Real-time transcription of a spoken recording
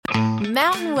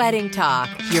Mountain Wedding Talk,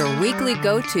 your weekly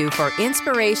go-to for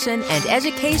inspiration and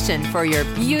education for your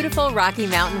beautiful Rocky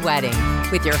Mountain wedding,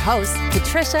 with your hosts,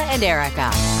 Patricia and Erica.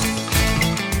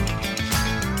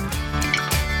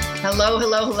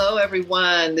 Hello,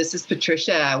 everyone. This is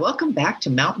Patricia. Welcome back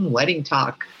to Mountain Wedding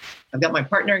Talk. I've got my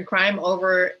partner in crime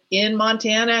over in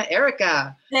Montana,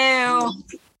 Erica. Hello.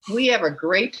 We have a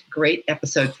great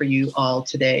episode for you all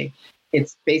today.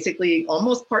 It's basically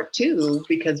almost part two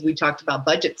because we talked about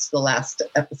budgets the last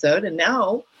episode. And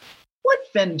now, what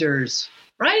vendors,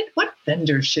 right? What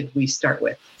vendors should we start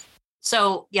with?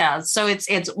 So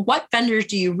it's what vendors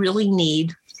do you really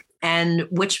need and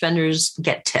which vendors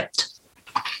get tipped?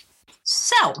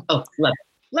 So. Oh,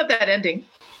 love that ending.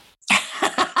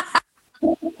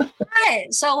 All right.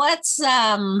 So let's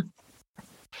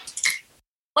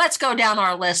go down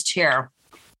our list here.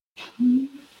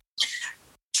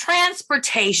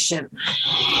 Transportation.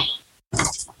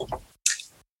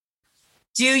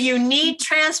 Do you need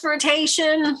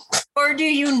transportation or do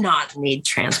you not need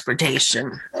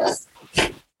transportation?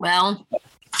 Well,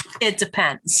 it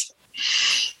depends.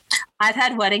 I've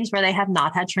had weddings where they have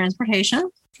not had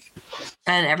transportation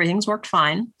and everything's worked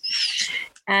fine.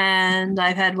 And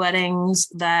I've had weddings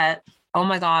that, oh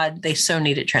my God, they so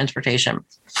needed transportation.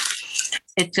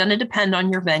 It's going to depend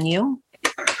on your venue.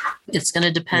 It's going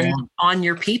to depend on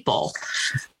your people,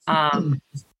 and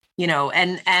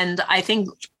I think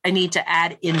I need to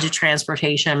add into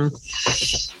transportation.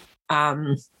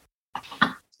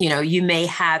 You may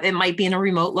have, it might be in a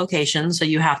remote location, so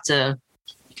you have to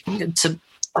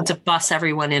bus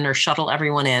everyone in or shuttle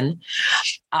everyone in.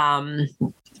 But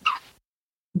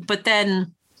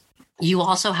then you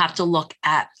also have to look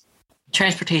at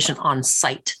transportation on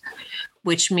site,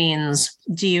 which means,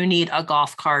 do you need a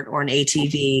golf cart or an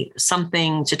ATV,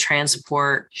 something to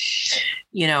transport,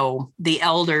 the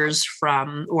elders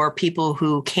from, or people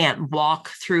who can't walk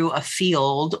through a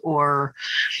field or,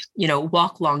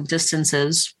 walk long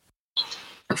distances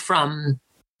from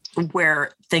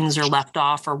where things are left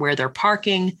off or where they're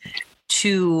parking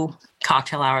to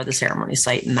cocktail hour, the ceremony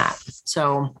site, and that.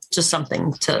 So just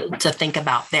something to think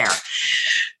about there.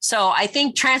 So I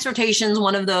think transportation is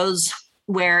one of those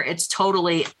where it's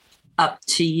totally up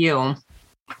to you.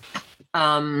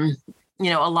 A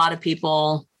lot of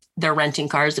people, they're renting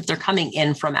cars. If they're coming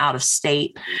in from out of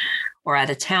state or out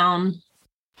of town,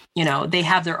 they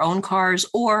have their own cars,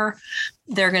 or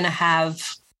they're going to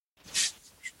have,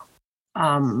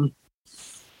 a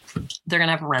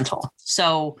rental.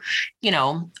 So,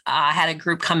 I had a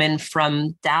group come in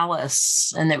from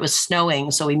Dallas and it was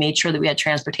snowing. So we made sure that we had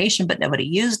transportation, but nobody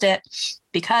used it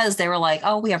because they were like,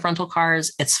 oh, we have rental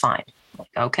cars. It's fine. Like,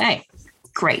 okay,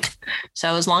 great.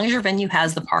 So as long as your venue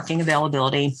has the parking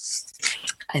availability,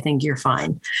 I think you're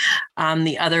fine.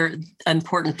 The other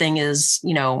important thing is,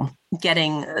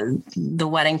 getting the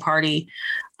wedding party,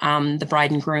 the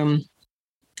bride and groom.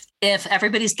 If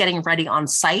everybody's getting ready on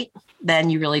site, then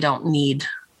you really don't need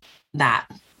that.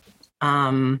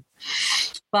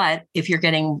 But if you're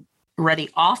getting ready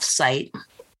off site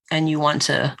and you want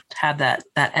to have that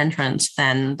entrance,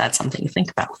 then that's something to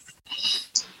think about.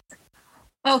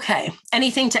 Okay.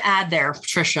 Anything to add there,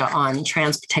 Patricia, on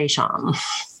transportation?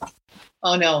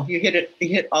 Oh no, you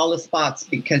hit all the spots,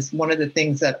 because one of the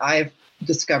things that I've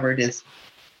discovered is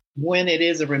when it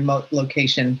is a remote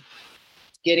location,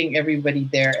 getting everybody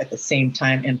there at the same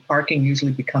time, and parking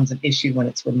usually becomes an issue when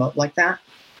it's remote like that.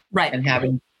 Right. And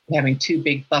having two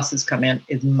big buses come in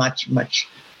is much,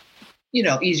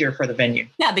 easier for the venue.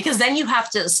 Yeah, because then you have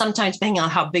to, sometimes depending on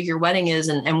how big your wedding is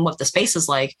and what the space is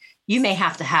like, you may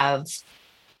have to have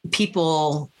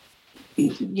people,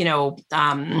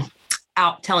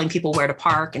 out telling people where to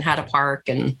park and how to park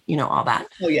and, all that.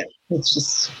 Oh yeah. It's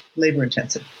just labor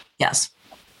intensive. Yes.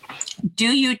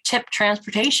 Do you tip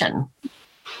transportation?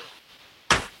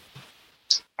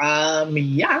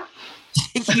 Yeah.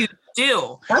 You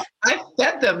do. I've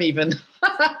fed them even.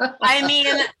 I mean,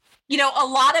 a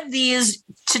lot of these,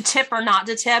 to tip or not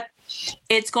to tip,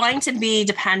 it's going to be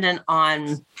dependent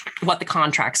on what the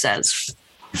contract says.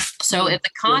 So if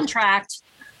the contract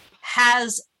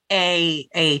has a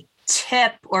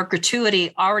tip or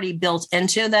gratuity already built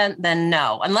into them, then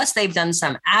no, unless they've done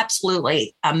some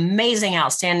absolutely amazing,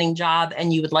 outstanding job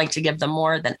and you would like to give them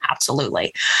more, then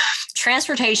absolutely.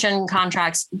 Transportation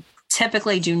contracts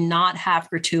typically do not have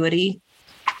gratuity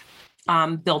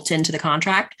built into the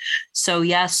contract. So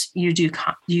yes, you do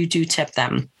tip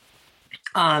them.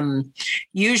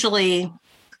 Usually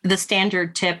the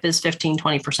standard tip is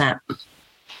 15-20%.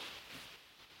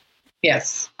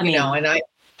 Yes. I mean,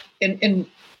 and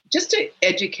just to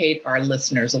educate our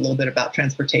listeners a little bit about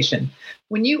transportation,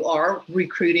 when you are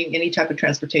recruiting any type of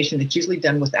transportation, it's usually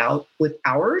done with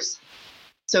hours.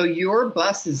 So your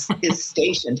bus is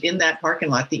stationed in that parking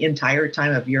lot the entire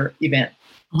time of your event.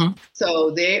 Mm-hmm.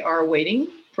 So they are waiting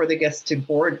for the guests to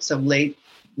board. So late,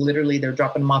 literally, they're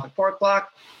dropping them off at 4:00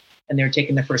 and they're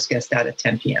taking the first guest out at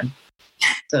 10 p.m.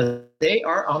 So they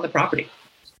are on the property.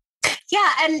 Yeah.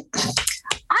 And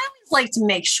I always like to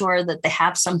make sure that they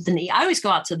have something to eat. I always go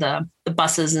out to the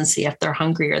buses and see if they're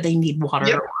hungry or they need water,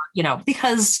 yep.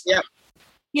 Because, yep.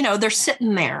 They're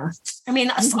sitting there. I mean,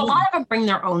 mm-hmm. a lot of them bring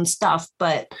their own stuff,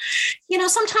 but,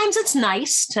 sometimes it's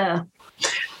nice to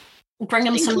bring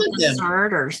them some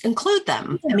dessert or include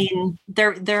them. Yeah. I mean,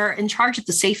 they're in charge of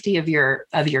the safety of your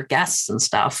guests and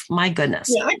stuff. My goodness.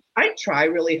 Yeah, I try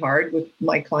really hard with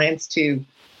my clients to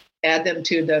add them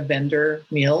to the vendor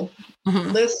meal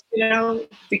mm-hmm. list,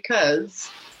 because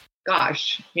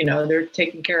gosh, they're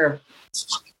taking care of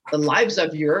the lives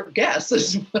of your guests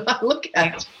is what I look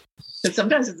at. And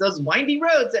sometimes it's those windy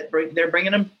roads that they're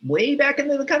bringing them way back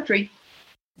into the country.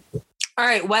 All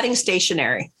right. Wedding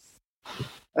stationery.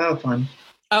 Oh, fun.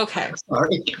 Okay.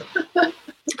 Sorry.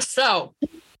 So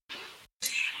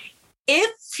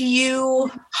if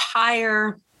you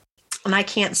hire, and I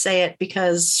can't say it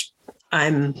because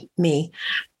I'm me,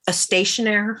 a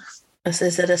stationer. Is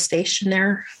it a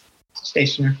stationer?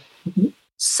 Stationer. Mm-hmm.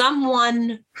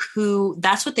 Someone who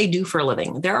that's what they do for a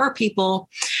living. There are people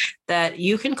that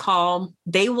you can call.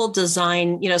 They will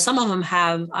design, some of them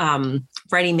have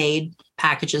ready-made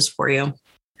packages for you,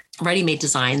 ready-made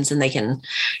designs, and they can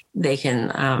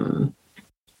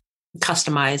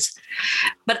customize.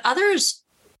 But others,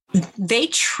 they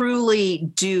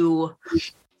truly do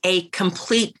a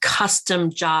complete custom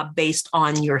job based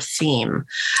on your theme.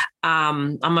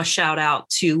 I'm going to shout out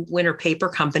to Winter Paper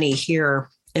Company here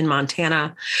in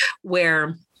Montana,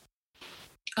 where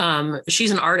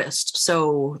she's an artist.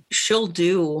 So she'll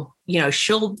do,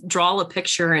 she'll draw a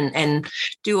picture and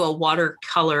do a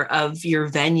watercolor of your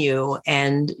venue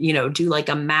and, do like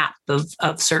a map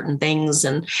of certain things.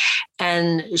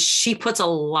 And she puts a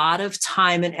lot of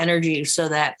time and energy so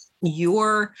that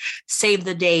your save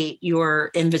the date, your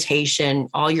invitation,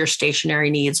 all your stationery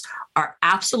needs are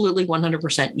absolutely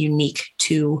 100% unique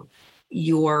to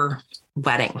your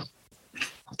wedding.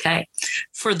 Okay.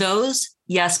 For those,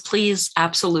 yes, please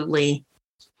absolutely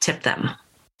tip them.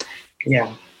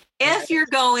 Yeah. If you're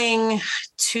going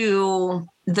to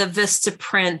the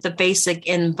Vistaprint, the basic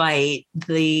invite,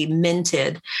 the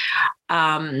minted,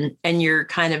 and you're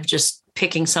kind of just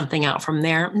picking something out from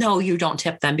there, no, you don't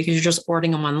tip them because you're just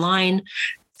ordering them online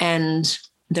and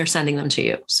they're sending them to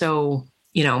you. So,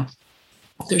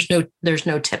 there's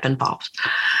no tip involved.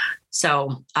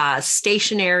 So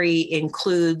stationery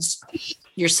includes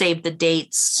your save the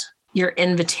dates, your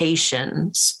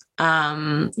invitations,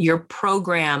 your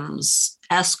programs,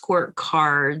 escort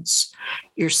cards,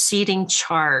 your seating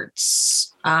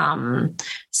charts.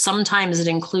 Sometimes it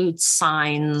includes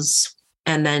signs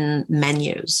and then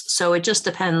menus. So it just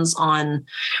depends on,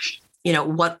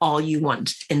 what all you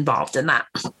want involved in that.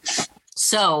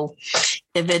 So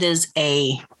if it is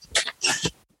a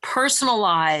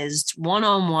personalized,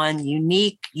 one-on-one,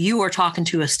 unique, you are talking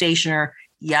to a stationer,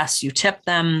 yes, you tip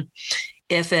them.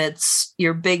 If it's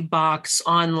your big box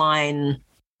online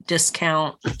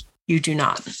discount, you do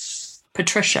not.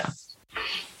 Patricia.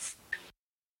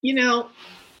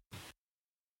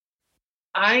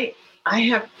 I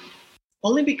have,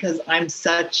 only because I'm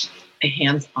such a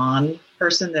hands-on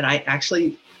person that I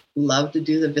actually love to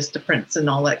do the Vistaprints and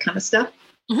all that kind of stuff.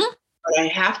 Mm-hmm. But I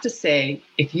have to say,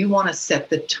 if you want to set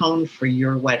the tone for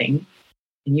your wedding,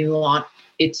 and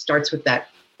it starts with that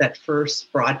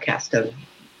first broadcast of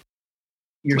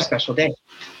your special day,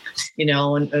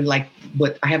 and like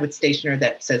what I have with stationer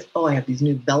that says, oh, I have these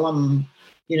new vellum,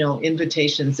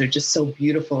 invitations. They're just so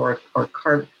beautiful, or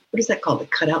carved. What is that called? The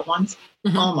cutout ones?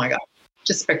 Mm-hmm. Oh my God,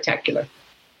 just spectacular.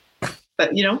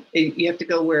 But, you have to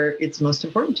go where it's most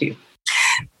important to you.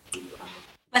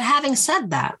 But having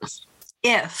said that,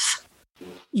 if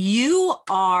you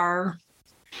are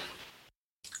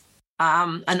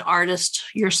an artist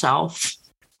yourself,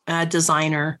 a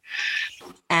designer,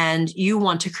 and you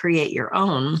want to create your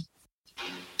own,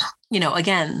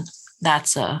 again,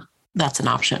 that's an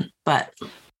option. But,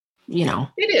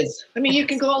 it is. I mean, you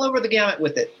can go all over the gamut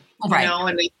with it, right?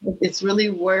 And it's really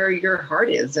where your heart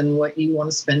is and what you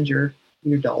want to spend your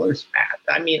dollars at.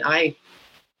 I mean, I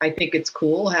think it's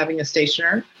cool having a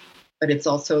stationer, but it's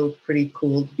also pretty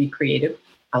cool to be creative.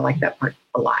 I like that part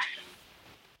a lot.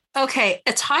 Okay.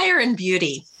 Attire and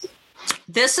beauty.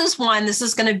 This is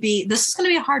going to be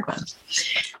a hard one.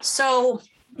 So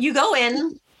you go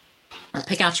in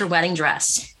Pick out your wedding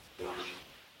dress.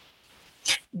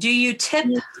 Do you tip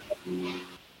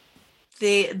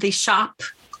the shop,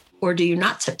 or do you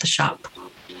not tip the shop?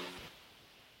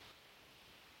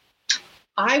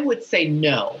 I would say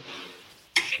no.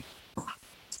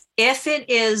 If it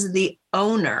is the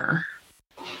owner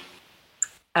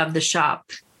of the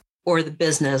shop or the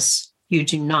business, you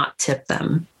do not tip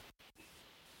them.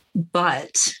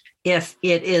 But if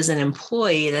it is an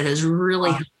employee that has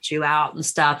really helped you out and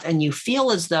stuff, and you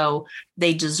feel as though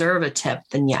they deserve a tip,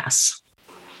 then yes.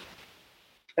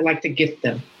 I like to gift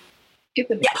them. Give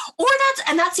them. Yeah. Or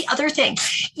that's the other thing.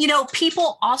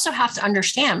 People also have to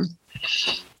understand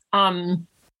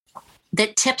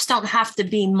that tips don't have to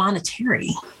be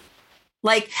monetary.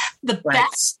 Like the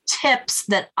best tips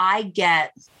that I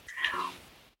get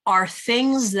are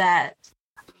things that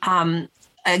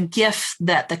a gift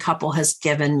that the couple has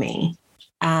given me.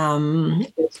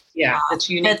 That's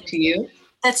unique to you.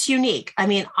 That's unique. I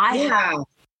mean, I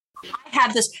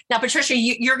have this now, Patricia.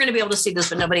 You're going to be able to see this,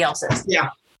 but nobody else is.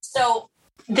 Yeah. So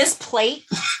this plate.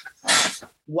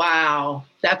 Wow,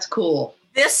 that's cool.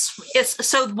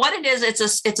 So what it is,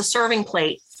 it's a serving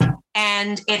plate,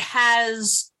 and it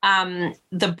has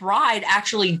the bride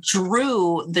actually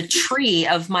drew the tree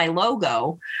of my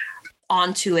logo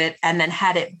onto it and then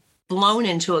had it blown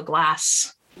into a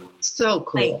glass. So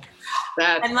cool.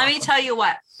 And let me tell you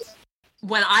what,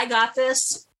 when I got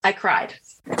this, I cried.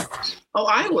 Oh,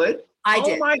 I would. I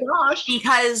did. Oh my gosh.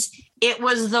 Because it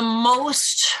was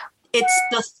it's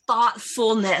the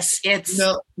thoughtfulness. It's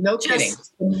no kidding.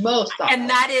 The most thoughtful. And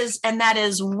that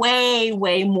is way,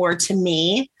 way more to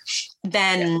me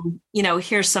than,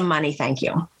 here's some money. Thank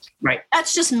you. Right.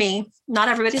 That's just me. Not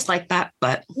everybody's like that,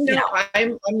 but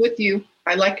I'm with you.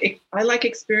 I like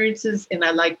experiences, and I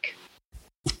like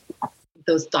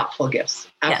those thoughtful gifts.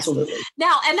 Absolutely. Yes.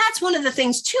 Now, and that's one of the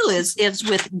things too, is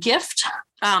with gift.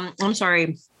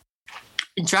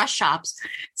 Dress shops.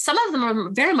 Some of them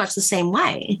are very much the same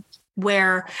way,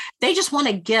 where they just want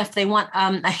a gift. They want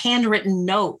a handwritten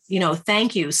note,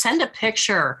 thank you. Send a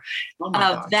picture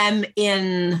of them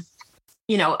in,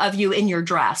 of you in your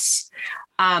dress,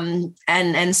 and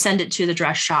send it to the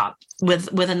dress shop with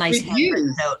a nice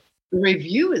handwritten note. The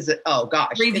review is, oh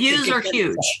gosh. Reviews are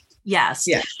huge. Yes.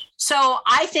 Yeah. So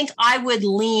I think I would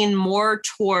lean more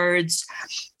towards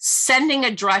sending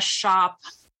a dress shop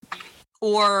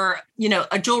or,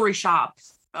 a jewelry shop,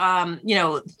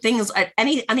 things,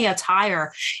 any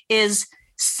attire, is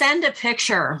send a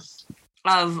picture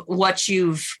of what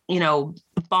you've,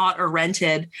 bought or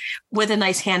rented with a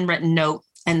nice handwritten note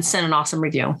and send an awesome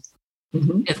review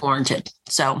if warranted.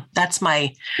 So that's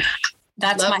my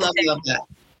love that.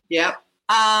 Yep.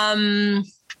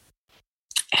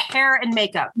 Hair and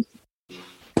makeup.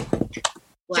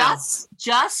 Wow.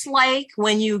 Just like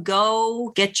when you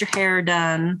go get your hair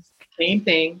done. Same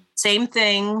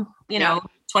thing,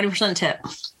 20% tip.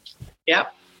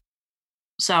 Yep.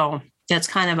 So that's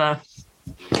kind of a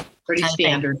pretty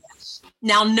standard.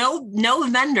 Now, no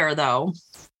vendor though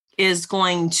is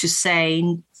going to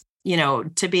say,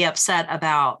 to be upset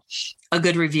about a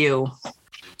good review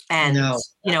and,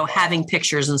 having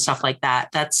pictures and stuff like that.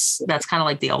 That's kind of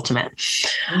like the ultimate.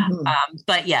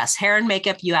 But yes, hair and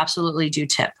makeup, you absolutely do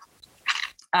tip.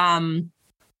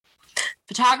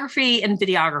 Photography and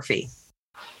videography.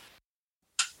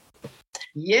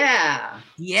 Yeah.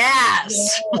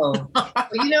 Yes.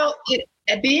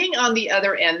 Being on the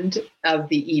other end of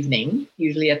the evening,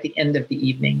 usually at the end of the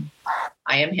evening,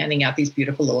 I am handing out these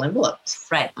beautiful little envelopes.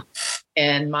 Right.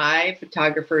 And my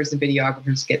photographers and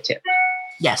videographers get tipped.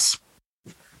 Yes.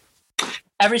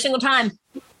 Every single time.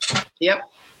 Yep.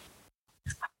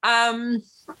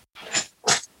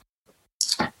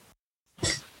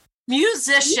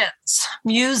 Musicians,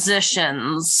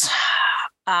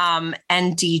 and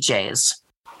DJs.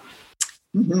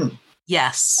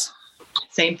 Yes.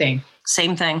 Same thing.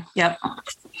 Yep.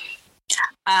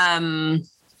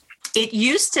 It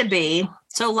used to be,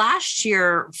 so last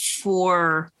year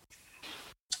for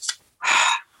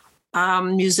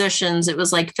musicians, it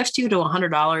was like $50 to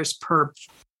 $100 per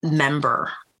member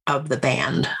of the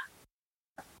band.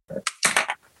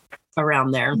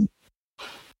 Around there.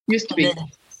 Used to be.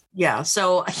 Yeah.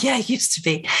 So it used to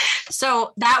be.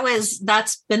 So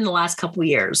that's been the last couple of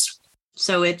years.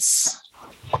 So it's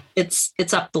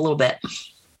up a little bit.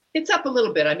 It's up a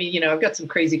little bit. I mean, I've got some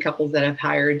crazy couples that have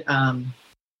hired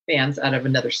bands out of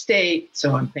another state.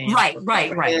 So I'm paying. Right.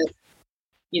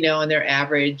 And their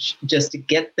average just to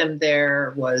get them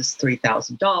there was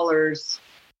 $3,000,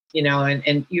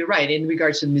 and you're right in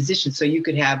regards to the musicians. So you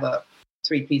could have a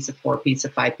 3-piece, a 4-piece, a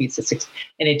 5-piece, a 6,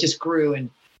 and it just grew and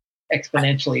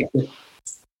exponentially with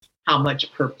how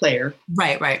much per player.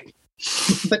 Right.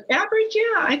 But average,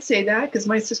 yeah, I'd say that because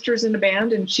my sister's in a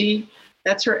band and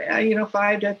that's her,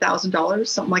 $5,000 to $1,000,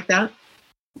 something like that.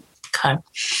 Okay.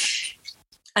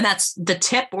 And that's the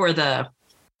tip or the?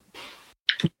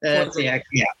 That's yeah.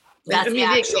 That's the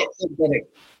actual.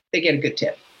 They get a good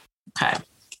tip. Okay.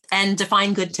 And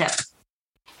define good tip.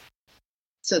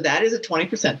 So that is a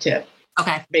 20% tip.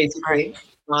 Okay. Basically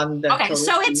on the. Okay.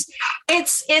 So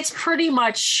it's pretty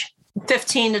much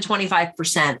 15 to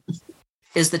 25%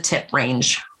 is the tip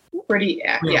range. Pretty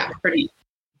accurate.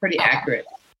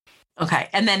 Okay.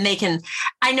 And then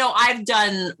I know I've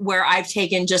done where I've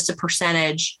taken just a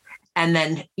percentage and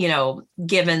then,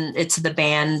 given it to the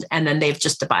band and then they've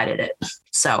just divided it.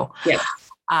 So,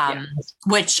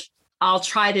 which I'll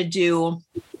try to do,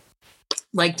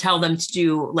 like tell them to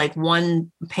do like one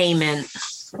payment,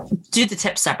 do the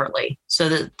tip separately. So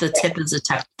that the tip is a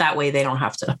tip. That way they don't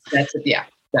have to.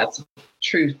 That's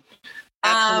true.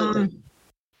 Absolutely.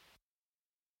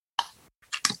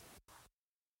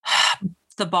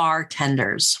 The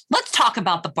bartenders. Let's talk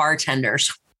about the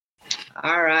bartenders.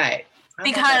 All right.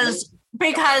 Because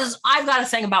I've got a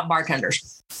thing about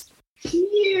bartenders.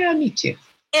 Yeah, me too.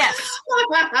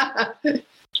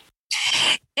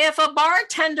 If a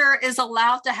bartender is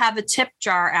allowed to have a tip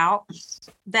jar out,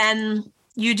 then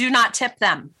you do not tip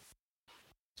them.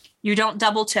 You don't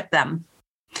double tip them.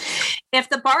 If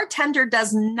the bartender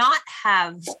does not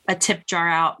have a tip jar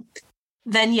out,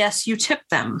 then yes, you tip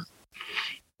them.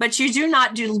 But you do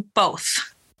not do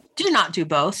both. Do not do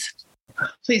both.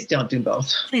 Please don't do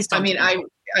both. Please don't. I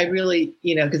really,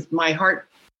 because my heart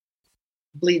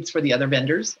bleeds for the other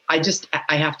vendors. I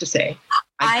have to say,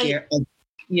 that's just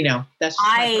my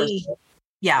personal.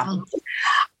 Yeah.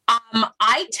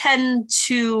 I tend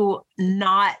to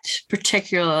not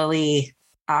particularly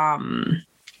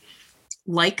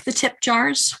like the tip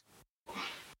jars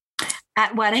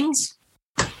at weddings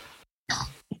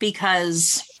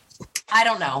because I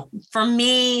don't know. For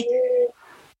me,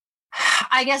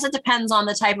 I guess it depends on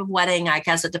the type of wedding. I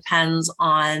guess it depends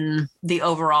on the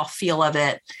overall feel of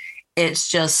it. It's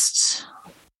just,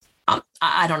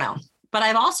 I don't know. But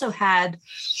I've also had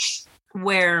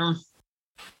where,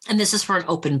 and this is for an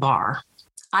open bar,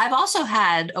 I've also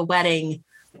had a wedding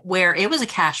where it was a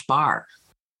cash bar.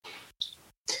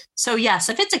 So yes,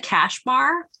 if it's a cash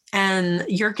bar and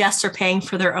your guests are paying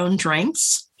for their own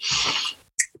drinks,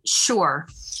 sure,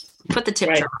 put the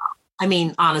tip jar out. I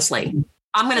mean, honestly,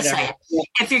 I'm going to say it.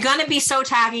 If you're going to be so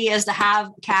tacky as to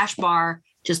have cash bar,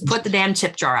 just put the damn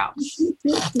tip jar out.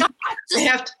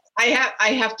 I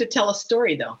have to tell a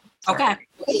story though. Okay.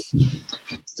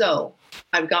 So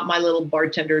I've got my little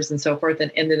bartenders and so forth,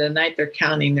 and end of the night they're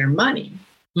counting their money,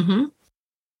 and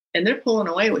they're pulling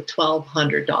away with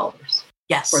 $1,200.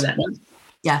 Yes. For that month.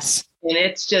 Yes. And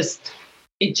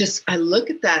I look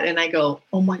at that and I go,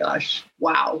 oh my gosh,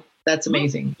 wow, that's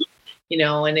amazing.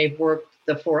 And they've worked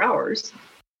the 4 hours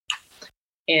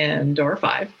or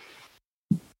 5.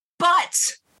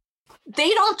 But they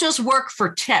don't just work for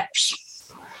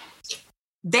tips.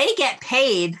 They get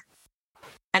paid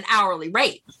an hourly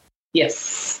rate.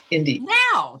 Yes, indeed.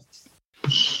 Now,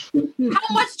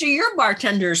 how much do your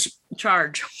bartenders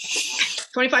charge?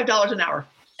 $25 an hour.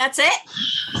 That's it?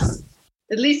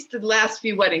 At least the last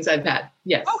few weddings I've had.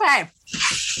 Yes. Okay.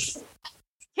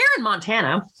 Here in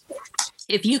Montana,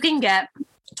 if you can get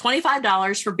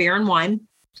 $25 for beer and wine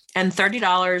and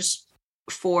 $30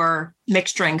 for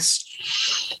mixed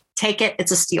drinks, take it.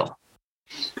 It's a steal.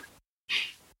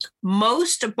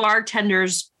 Most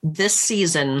bartenders this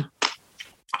season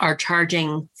are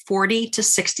charging $40 to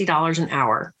 $60 an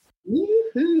hour.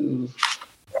 Woo-hoo.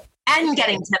 And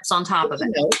getting tips on top of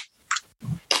it.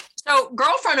 So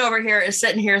girlfriend over here is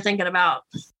sitting here thinking about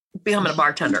becoming a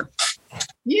bartender.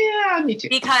 Yeah, me too.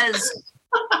 Because,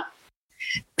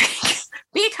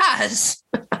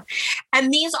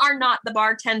 and these are not the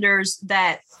bartenders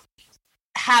that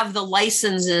have the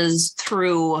licenses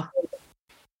through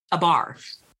a bar.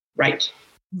 Right.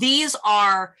 These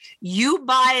are, you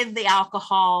buy the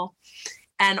alcohol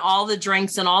and all the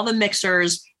drinks and all the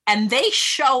mixers, and they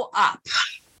show up.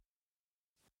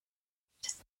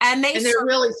 And they're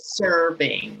really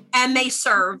serving. And they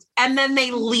serve. And then they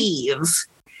leave.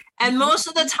 And most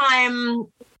of the time,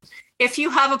 if you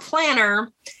have a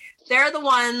planner, they're the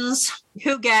ones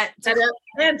who get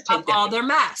up all their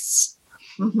mess.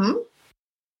 Mm-hmm.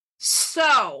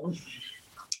 So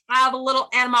I have a little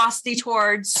animosity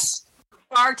towards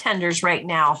bartenders right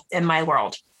now in my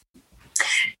world.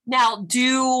 Now,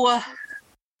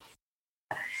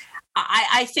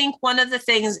 I think one of the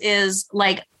things is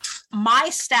like, my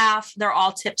staff, they're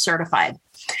all tip certified.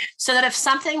 So that if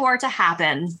something were to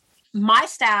happen my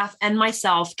staff and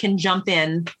myself can jump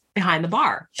in behind the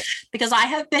bar, because I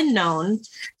have been known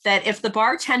that if the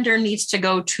bartender needs to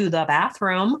go to the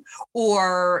bathroom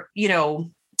or,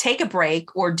 take a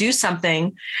break or do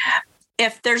something,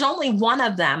 if there's only one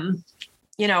of them,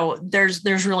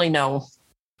 there's really no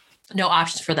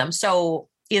options for them. So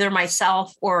either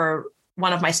myself or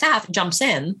one of my staff jumps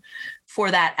in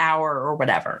for that hour or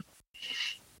whatever.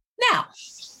 Now,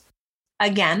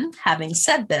 again, having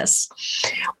said this,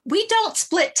 we don't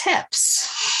split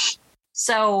tips.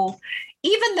 So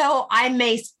even though I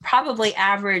may probably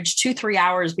average 2-3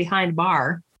 hours behind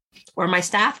bar, or my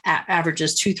staff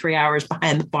averages 2-3 hours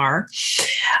behind the bar,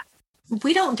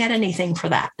 we don't get anything for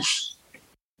that.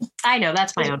 I know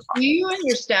that's my own fault. Do you and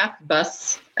your staff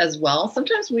bus as well?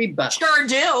 Sometimes we bus. Sure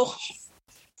do.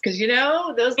 Because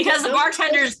the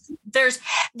bartenders, there's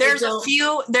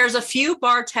a few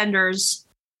bartenders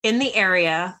in the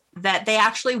area that they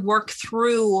actually work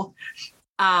through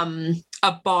a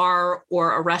bar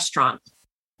or a restaurant.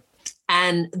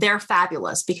 And they're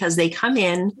fabulous because they come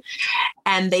in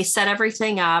and they set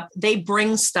everything up. They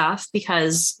bring stuff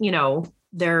because,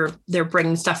 they're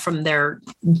bringing stuff from their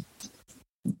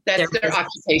their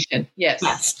occupation.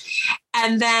 Yes.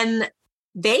 And then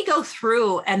they go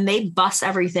through and they bus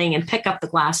everything and pick up the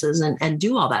glasses and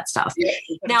do all that stuff. Yeah,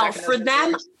 now, for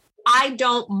them, I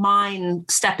don't mind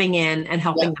stepping in and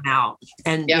helping them out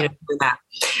and do that.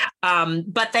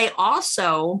 But they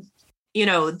also,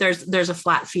 there's a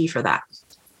flat fee for that.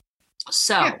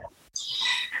 So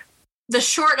the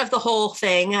short of the whole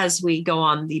thing, as we go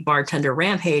on the bartender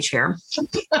rampage here.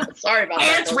 Sorry about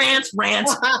that. Rant.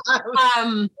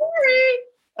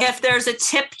 If there's a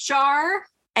tip jar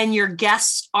and your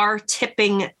guests are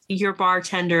tipping your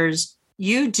bartenders,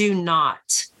 you do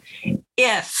not.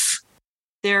 If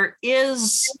there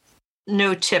is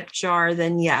no tip jar,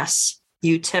 then yes,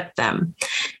 you tip them.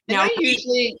 Now, I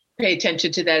usually pay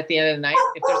attention to that at the end of the night.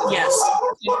 If there's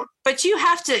but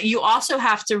you also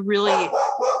have to really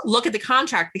look at the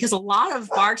contract, because a lot of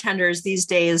bartenders these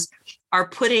days are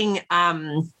putting,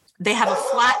 they have a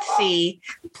flat fee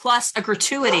plus a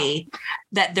gratuity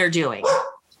that they're doing.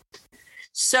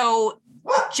 So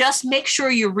just make sure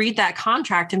you read that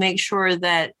contract to make sure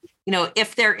that,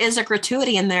 if there is a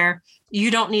gratuity in there,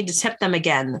 you don't need to tip them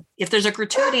again. If there's a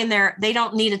gratuity in there, they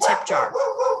don't need a tip jar.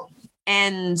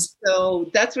 And so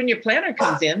that's when your planner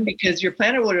comes in, because your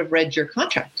planner would have read your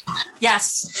contract.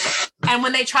 Yes. And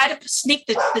when they try to sneak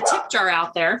the tip jar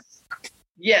out there.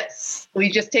 Yes. We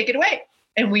just take it away,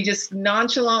 and we just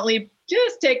nonchalantly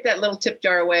just take that little tip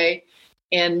jar away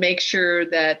and make sure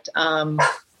that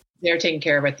they're taken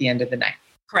care of at the end of the night.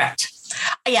 Correct.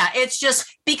 Yeah. It's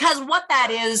just because what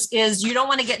that is you don't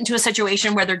want to get into a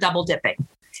situation where they're double dipping,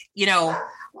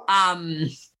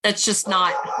 that's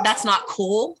not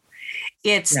cool.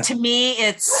 To me,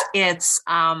 it's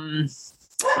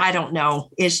I don't know.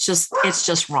 It's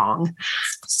just wrong.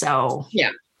 So,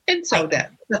 yeah. And so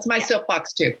that's my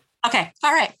soapbox too. Okay.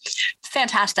 All right.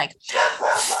 Fantastic.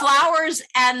 Flowers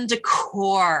and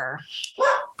decor.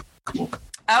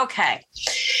 Okay.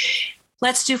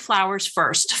 Let's do flowers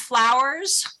first.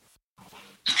 Flowers.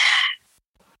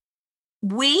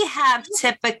 We have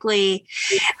typically,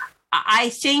 I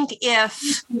think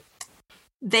if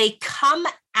they come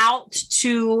out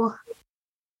to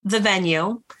the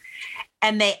venue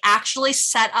and they actually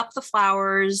set up the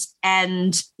flowers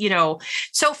and,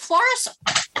 so florists,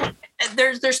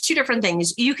 there's two different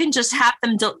things. You can just have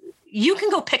them, you can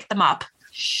go pick them up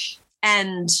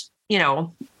and,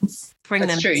 bring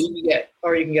That's them. True. You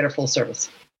can get a full service.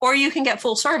 Or you can get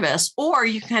full service, or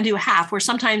you can do a half, where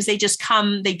sometimes they just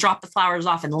come, they drop the flowers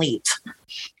off and leave.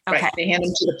 Okay. Right. They hand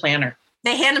them to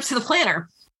the planner.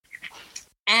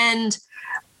 And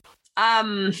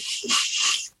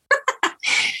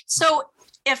so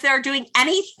if they're doing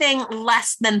anything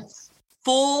less than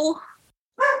full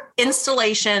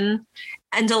installation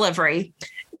and delivery,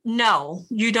 no,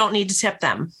 you don't need to tip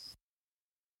them.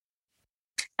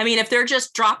 I mean, if they're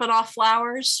just dropping off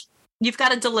flowers, you've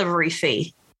got a delivery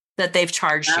fee that they've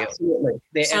charged you. Absolutely.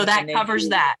 So that covers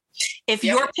that. If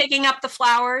you're picking up the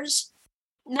flowers,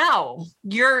 no,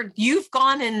 you've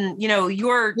gone and,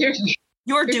 you're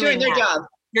doing their job.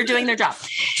 You're doing their job.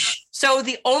 So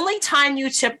the only time you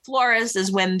tip florists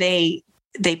is when they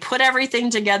put everything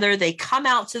together. They come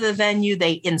out to the venue.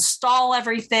 They install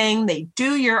everything. They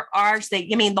do your arch.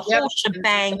 The whole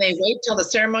shebang. And they wait till the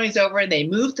ceremony's over and they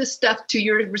move the stuff to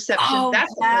your reception. Oh,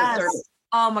 that's the whole service.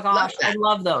 Oh my gosh, I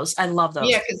love those.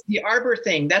 Yeah, because the arbor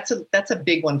thing, that's a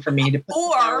big one for me to put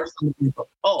flowers on the people.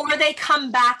 Or they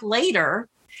come back later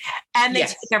and they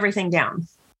take everything down.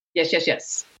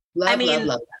 Yes. Love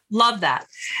that. Love that.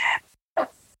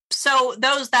 So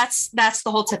that's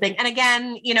the whole tipping. And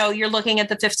again, you're looking at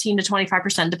the 15 to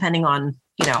 25%, depending on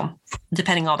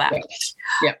all that.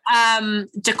 Yeah.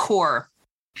 Decor.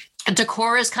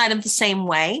 Decor is kind of the same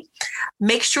way.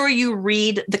 Make sure you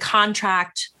read the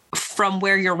contract from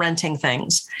where you're renting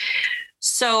things.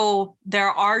 So there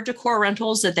are decor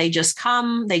rentals that they just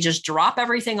drop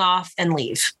everything off and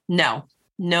leave. No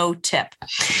tip.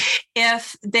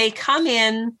 If they come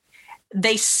in,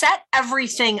 they set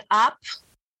everything up.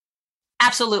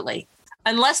 Absolutely.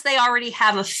 Unless they already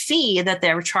have a fee that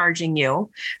they're charging you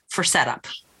for setup.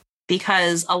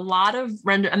 Because a lot of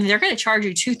they're going to charge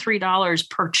you $2-3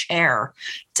 per chair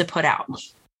to put out.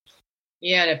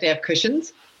 Yeah, and if they have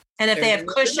cushions.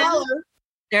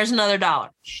 There's another $1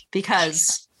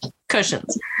 because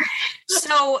cushions.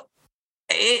 So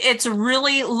it's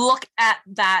really look at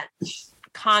that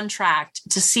contract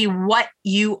to see what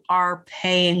you are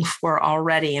paying for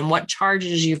already and what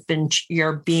charges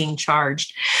you're being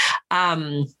charged.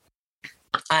 I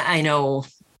know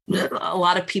a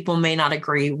lot of people may not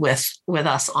agree with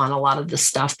us on a lot of this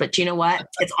stuff, but you know what?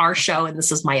 It's our show, and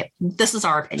this is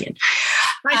our opinion.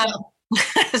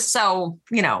 So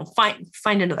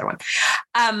find another one.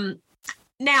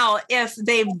 Now, if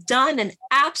they've done an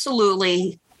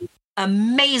absolutely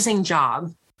amazing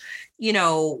job,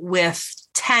 with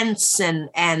tents and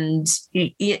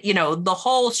the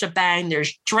whole shebang,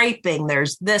 there's draping,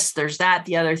 there's this, there's that,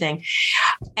 the other thing,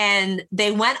 and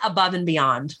they went above and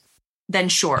beyond, then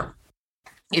sure.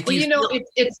 It's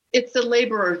the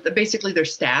laborers, basically their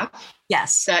staff.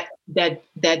 Yes.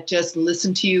 That just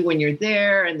listen to you when you're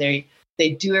there, and they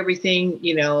do everything,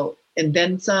 and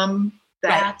then some.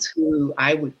 That's right. Who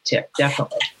I would tip,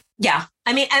 definitely. Yeah.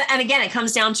 I mean, and again, it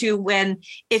comes down to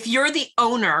if you're the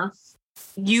owner,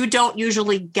 you don't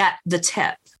usually get the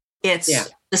tip. It's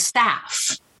the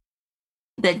staff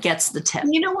that gets the tip.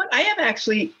 You know what? I have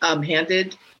actually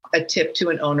handed a tip to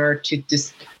an owner to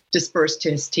disperse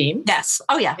to his team. Yes.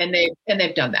 Oh yeah. And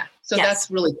they've done that. So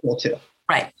that's really cool too.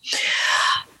 Right.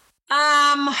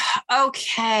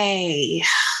 Okay.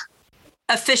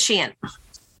 Officiant.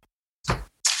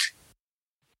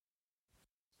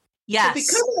 Yes. So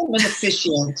because I'm an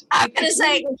officiant, I'm going to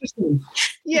say, interesting.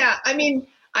 Yeah. I mean,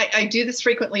 I do this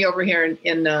frequently over here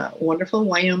in wonderful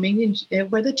Wyoming,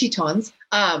 where the Tetons.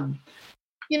 I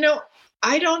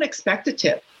don't expect a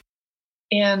tip.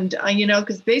 And,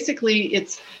 because basically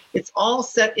it's all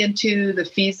set into the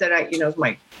fees that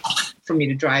for me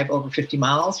to drive over 50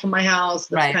 miles from my house,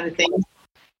 those kind of things.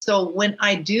 So when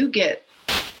I do get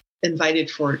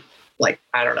invited for,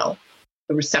 the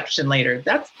reception later,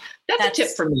 that's a tip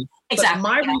for me. Exactly.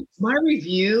 But my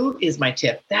review is my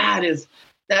tip. That's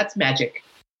magic.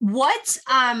 What,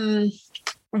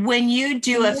 when you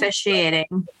do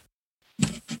officiating,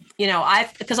 I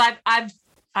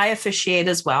officiate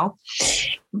as well.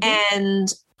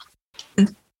 And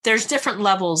there's different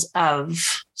levels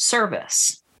of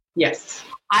service. Yes.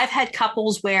 I've had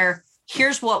couples where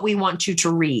here's what we want you to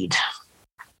read.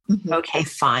 Mm-hmm. Okay,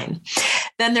 fine.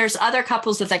 Then there's other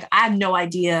couples that's like, I have no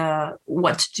idea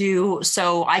what to do.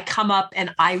 So I come up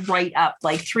and I write up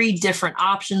 3 different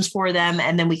options for them.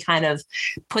 And then we kind of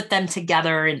put them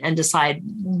together and decide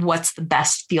what's the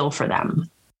best feel for them.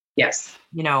 Yes.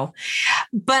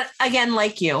 But again,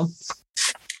 like you,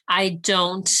 I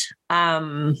don't,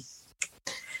 even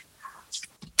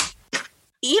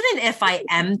if I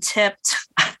am tipped,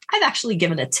 I've actually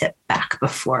given a tip back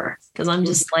before because I'm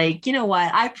just like, you know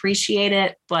what? I appreciate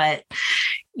it, but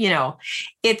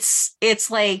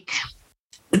it's like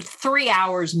 3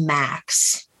 hours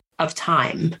max of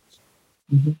time,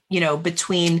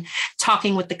 between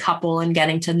talking with the couple and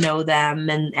getting to know them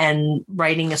and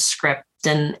writing a script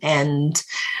and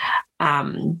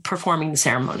performing the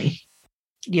ceremony,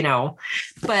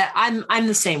 but I'm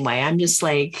the same way. I'm just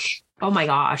like, oh my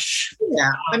gosh.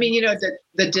 Yeah. I mean,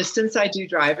 the distance I do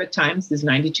drive at times is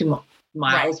 92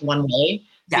 miles one way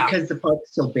because the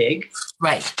park's so big.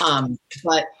 Right.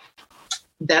 But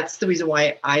that's the reason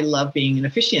why I love being an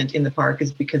officiant in the park,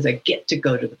 is because I get to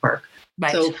go to the park.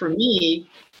 Right. So for me,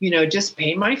 just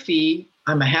pay my fee.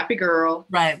 I'm a happy girl.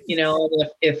 Right.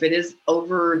 And if it is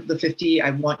over the 50,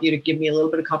 I want you to give me a little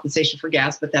bit of compensation for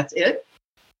gas, but that's it.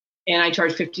 And I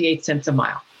charge 58 cents a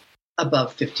mile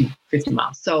above 50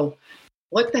 miles. So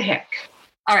what the heck?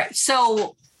 All right.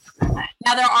 So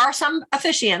now there are some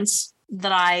officiants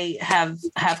that I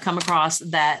have come across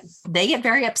that they get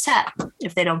very upset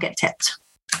if they don't get tipped.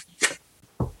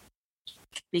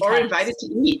 Or invited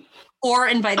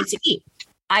to eat.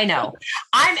 I know.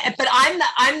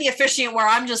 I'm the officiant where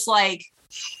I'm just like,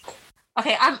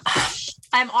 okay,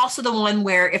 I'm also the one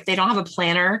where if they don't have a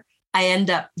planner, I end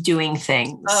up doing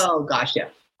things. Oh gosh, yeah.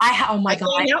 Oh my God.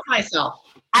 I can't help myself.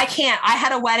 I can't. I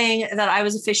had a wedding that I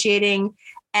was officiating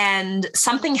and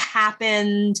something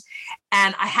happened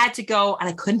and I had to go and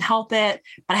I couldn't help it,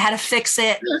 but I had to fix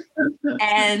it.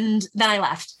 And then I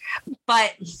left.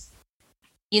 But,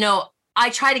 I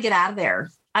try to get out of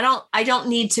there. I don't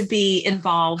need to be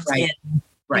involved in,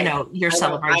 your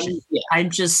celebration. I'm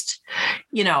just,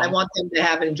 I want them to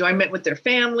have enjoyment with their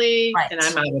family and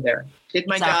I'm out of there. Did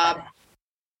my job.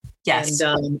 Yes.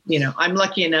 And, I'm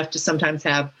lucky enough to sometimes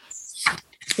have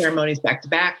ceremonies back to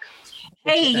back.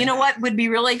 Hey, you know what would be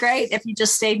really great if you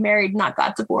just stayed married and not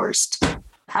got divorced?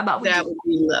 How about that? Would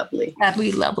be lovely. That'd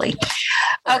be lovely.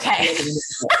 Okay.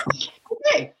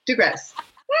 Okay, digress.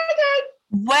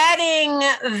 Wedding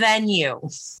venue.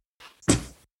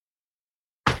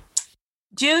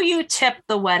 Do you tip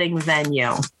the wedding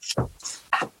venue?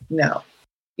 No.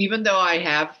 Even though I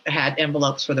have had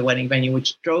envelopes for the wedding venue,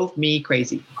 which drove me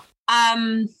crazy.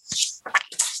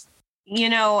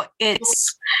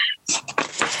 It's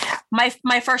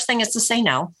my first thing is to say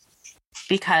no,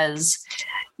 because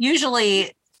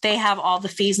usually they have all the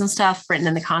fees and stuff written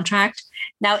in the contract.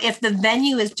 Now, if the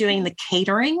venue is doing the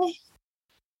catering,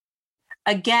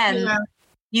 again,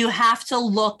 you have to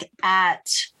look at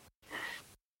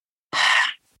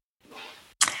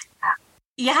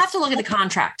the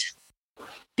contract,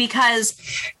 because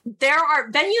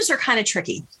venues are kind of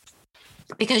tricky,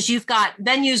 because you've got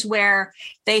venues where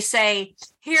they say,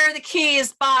 here are the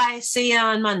keys, bye, see you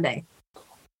on Monday.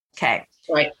 Okay.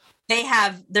 Right.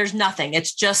 There's nothing.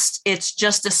 It's just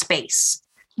a space.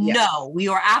 Yes. No, we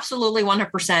are absolutely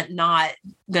 100% not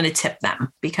going to tip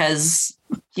them, because,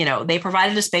 they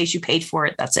provided a space, you paid for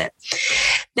it. That's it.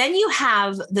 Then you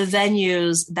have the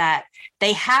venues that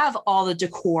they have all the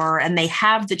decor and they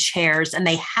have the chairs and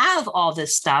they have all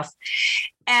this stuff.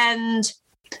 And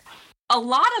a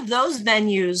lot of those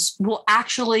venues will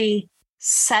actually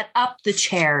set up the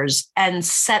chairs and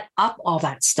set up all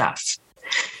that stuff.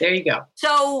 There you go.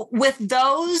 So with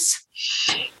those,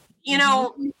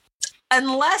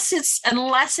 unless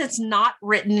it's not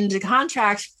written into the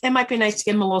contract, it might be nice to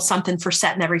give them a little something for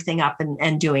setting everything up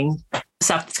and doing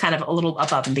stuff that's kind of a little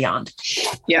above and beyond.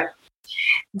 Yeah.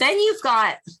 Then you've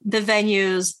got the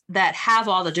venues that have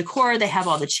all the decor, they have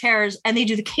all the chairs, and they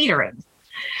do the catering.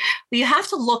 But you have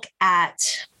to look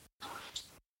at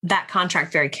that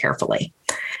contract very carefully,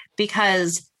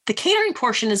 because the catering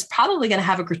portion is probably going to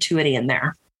have a gratuity in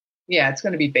there. Yeah, it's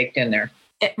going to be baked in there.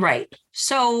 Right.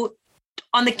 So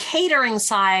on the catering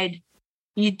side,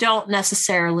 you don't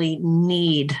necessarily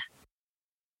need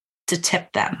to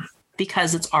tip them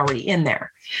because it's already in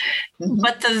there. Mm-hmm.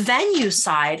 But the venue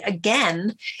side,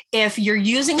 again, if you're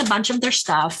using a bunch of their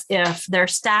stuff, if their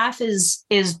staff is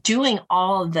doing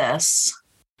all of this,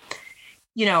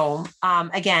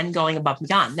 again, going above and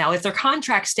beyond. Now, if their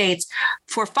contract states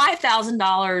for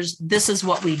 $5,000, this is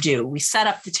what we do. We set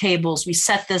up the tables, we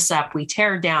set this up, we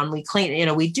tear down, we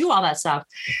clean, we do all that stuff.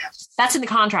 That's in the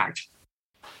contract.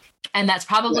 And that's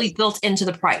probably built into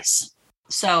the price.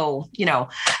 So,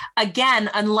 again,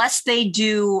 unless they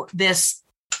do this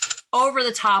over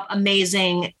the top,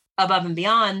 amazing, above and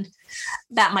beyond,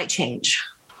 that might change.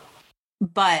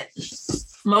 But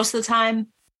most of the time,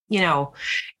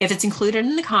 if it's included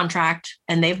in the contract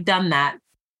and they've done that,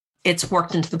 it's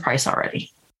worked into the price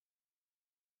already.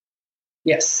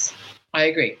 Yes, I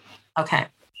agree. Okay.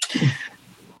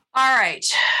 All right.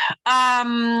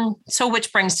 So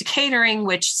which brings to catering,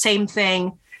 which same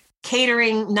thing.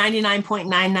 Catering,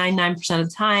 99.999% of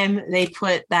the time, they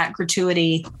put that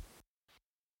gratuity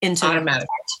into automatic.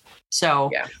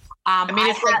 So, yeah.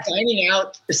 It's like dining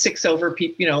out 6 over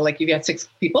people, like you got 6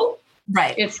 people.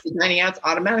 Right. It's dining out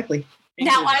automatically.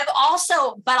 Now, I've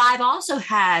also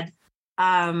had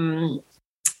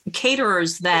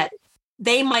caterers that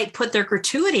they might put their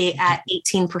gratuity at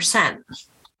 18%.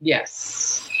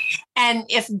 Yes. And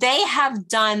if they have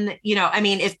done,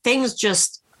 if things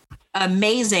just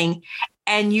amazing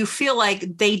and you feel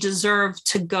like they deserve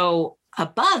to go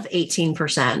above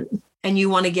 18% and you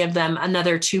want to give them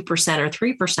another 2% or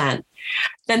 3%,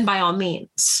 then by all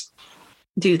means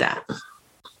do that.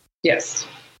 Yes.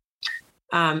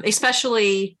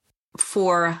 Especially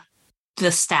for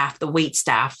the staff, the wait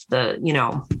staff, those.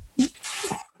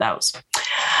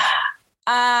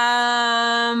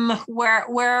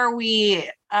 Where are we?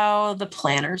 Oh, the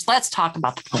planners. Let's talk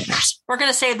about the planners. We're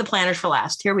going to save the planners for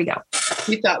last. Here we go.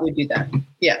 We thought we'd do that.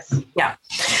 Yes. Yeah.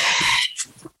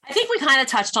 I think we kind of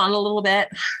touched on it a little bit.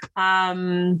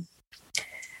 As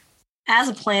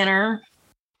a planner,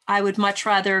 I would much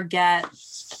rather get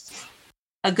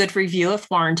a good review if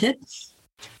warranted.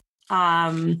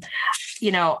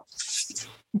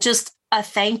 Just a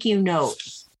thank you note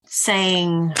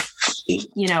saying,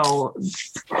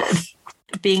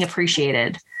 being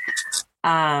appreciated.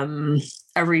 Just,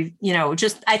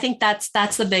 I think that's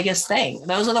the biggest thing.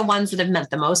 Those are the ones that have meant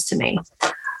the most to me.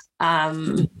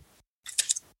 The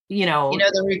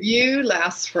review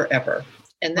lasts forever.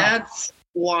 And that's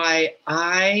why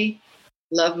I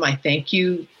love my thank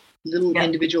you little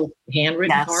individual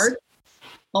handwritten card.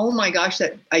 Oh my gosh,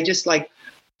 that I just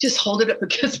hold it up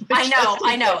because I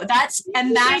know. That's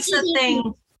the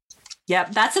thing.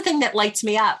 Yep. That's the thing that lights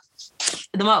me up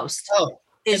the most. Oh,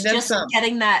 is just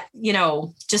getting that,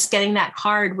 getting that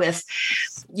card with,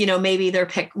 maybe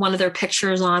one of their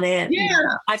pictures on it. Yeah.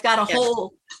 I've got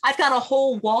a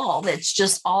whole wall that's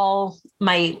just all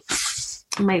my.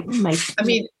 I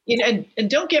mean, and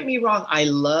don't get me wrong. I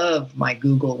love my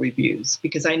Google reviews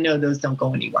because I know those don't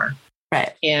go anywhere.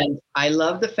 Right. And I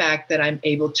love the fact that I'm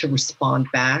able to respond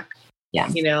back. Yeah.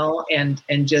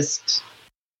 And just,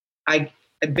 I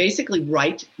basically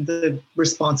write the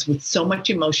response with so much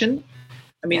emotion.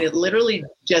 I mean, it literally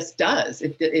just does.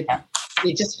 It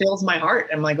just fills my heart.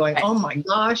 I'm like going, oh my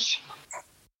gosh.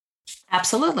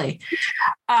 Absolutely.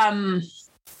 And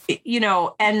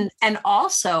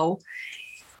also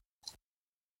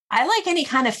I like any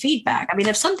kind of feedback. I mean,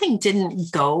 if something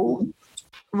didn't go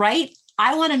right,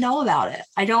 I want to know about it.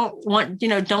 I don't want,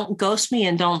 don't ghost me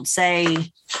and don't say,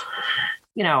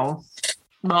 well,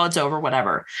 it's over,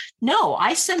 whatever. No,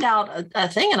 I send out a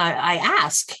thing and I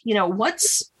ask,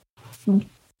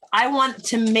 I want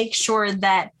to make sure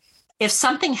that if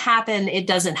something happened, it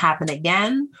doesn't happen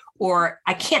again, or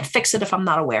I can't fix it if I'm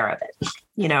not aware of it,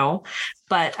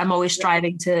 but I'm always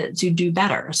striving to do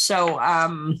better. So,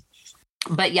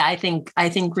 but yeah, I think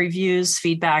reviews,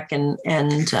 feedback, and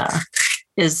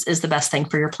is the best thing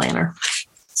for your planner.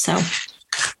 So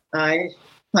I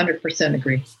 100%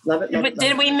 agree. Love it. But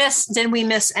did we miss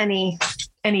any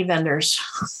vendors?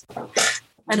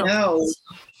 I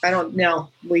don't know.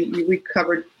 We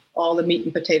covered all the meat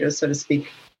and potatoes, so to speak.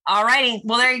 All righty.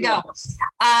 Well, there you go.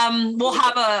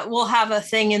 We'll have a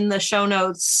thing in the show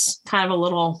notes, kind of a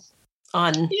little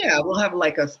on. Yeah, we'll have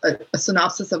like a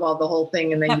synopsis of all the whole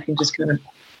thing, and then you can just kind of, if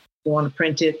you want to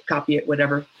print it, copy it,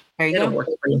 whatever. There you It'll go. Work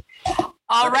for you.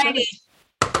 All righty.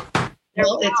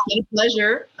 Well, it's been a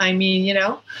pleasure. I mean,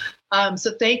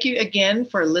 so thank you again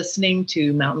for listening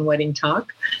to Mountain Wedding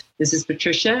Talk. This is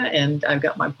Patricia, and I've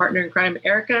got my partner in crime,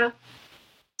 Erica.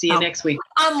 See you next week.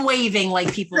 I'm waving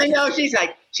like people. I know, she's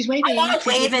waving. I'm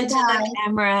waving to the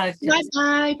camera.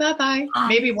 Bye-bye.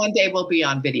 Maybe one day we'll be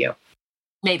on video.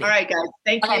 Maybe. All right, guys.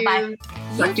 Thank you. Bye.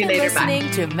 You've been listening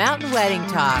to Mountain Wedding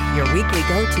Talk, your weekly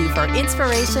go-to for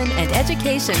inspiration and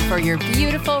education for your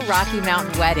beautiful Rocky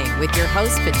Mountain wedding with your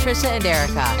hosts, Patricia and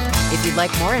Erica. If you'd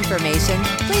like more information,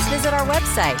 please visit our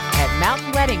website at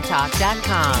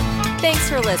mountainweddingtalk.com. Thanks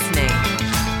for listening.